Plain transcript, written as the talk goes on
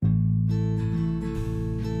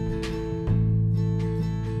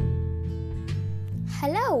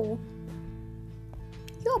So,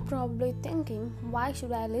 you're probably thinking, why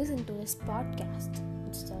should I listen to this podcast?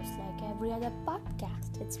 It's just like every other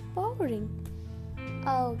podcast, it's boring.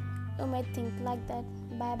 Oh, you may think like that.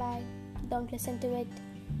 Bye bye. Don't listen to it.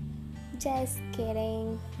 Just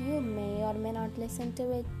kidding. You may or may not listen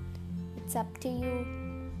to it. It's up to you.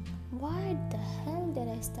 Why the hell did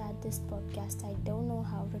I start this podcast? I don't know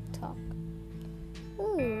how to talk.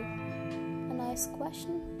 Ooh, a nice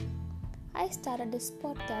question. I started this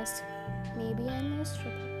podcast. Maybe I'm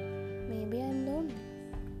miserable. Maybe I'm lonely.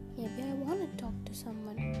 Maybe I want to talk to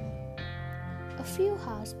someone. A few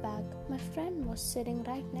hours back, my friend was sitting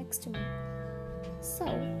right next to me. So,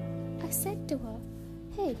 I said to her,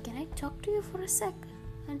 "Hey, can I talk to you for a sec?"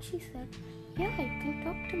 And she said, "Yeah, you can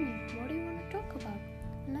talk to me. What do you want to talk about?"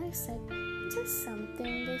 And I said, "Just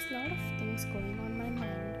something. There's a lot of things going on my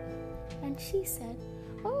mind." And she said,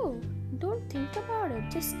 "Oh, don't think about it.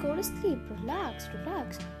 Just go to sleep. Relax.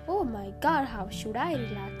 Oh my god, how should I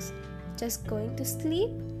relax? Just going to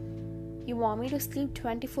sleep? You want me to sleep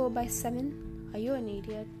 24/7? Are you an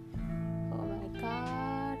idiot?" Oh my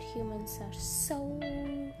god, humans are so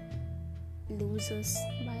losers,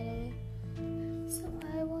 by the way. So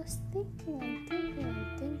I was thinking.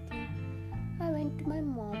 I went to my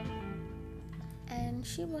mom and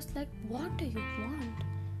she was like, "What do you want?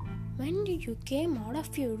 When did you came out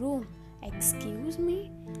of your room?" "Excuse me?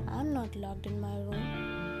 I'm not locked in my room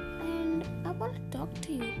and I want to talk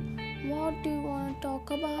to you." "What do you want to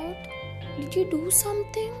talk about? Did you do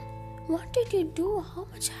something? What did you do? How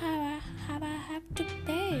much have I have to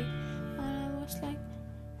pay?" And I was like,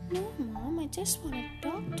 "No, Mom, I just want to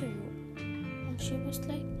talk to you." And she was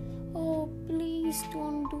like, "Oh, please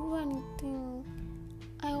don't do anything.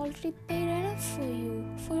 I already paid enough for you,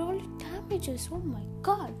 for all the damages. Oh my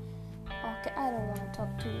god." Okay, I don't want to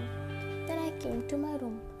talk to you. Then I came to my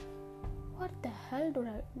room. What the hell do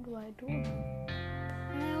I do now?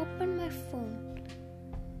 And I opened my phone.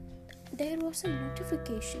 There was a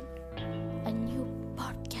notification. A new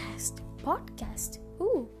podcast.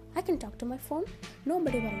 Ooh, I can talk to my phone.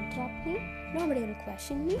 Nobody will interrupt me. Nobody will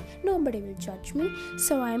question me. Nobody will judge me.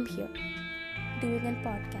 So I'm here doing a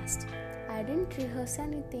podcast. I didn't rehearse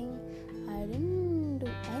anything. I didn't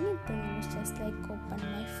do anything. It was just like open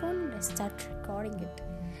my phone and start recording it.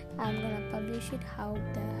 I'm gonna publish it.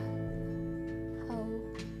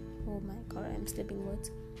 Oh my god, I'm slipping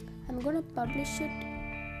words. I'm gonna publish it.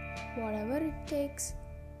 Whatever it takes,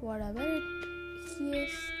 whatever it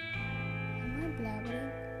is. Am I blabbering?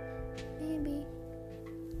 Maybe.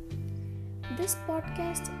 This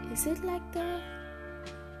podcast, is it like the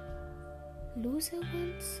loser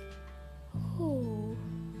ones? Oh.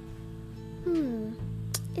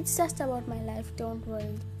 It's just about my life, don't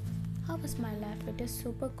worry. How was my life? It is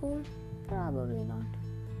super cool? Probably not.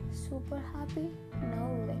 Super happy? No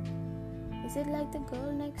way. Is it like the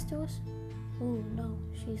girl next to us? Oh no,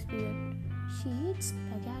 she's weird. She eats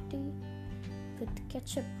spaghetti with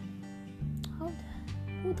ketchup.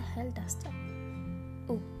 Who the hell does that?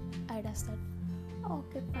 Oh, I does that.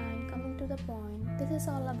 Okay, fine, coming to the point. This is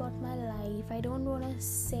all about my life. I don't want to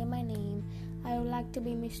say my name. I would like to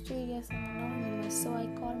be mysterious and anonymous, so I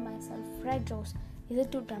call myself Red Rose. Is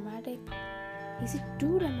it too dramatic?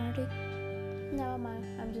 Never mind,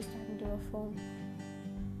 I'm just talking to a phone.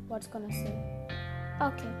 What's gonna say?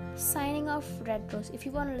 Okay, signing off, Red Rose. If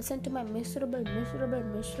you want to listen to my miserable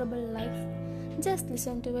life, just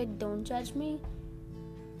listen to it. Don't judge me.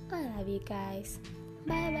 I love you guys.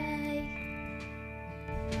 Bye bye.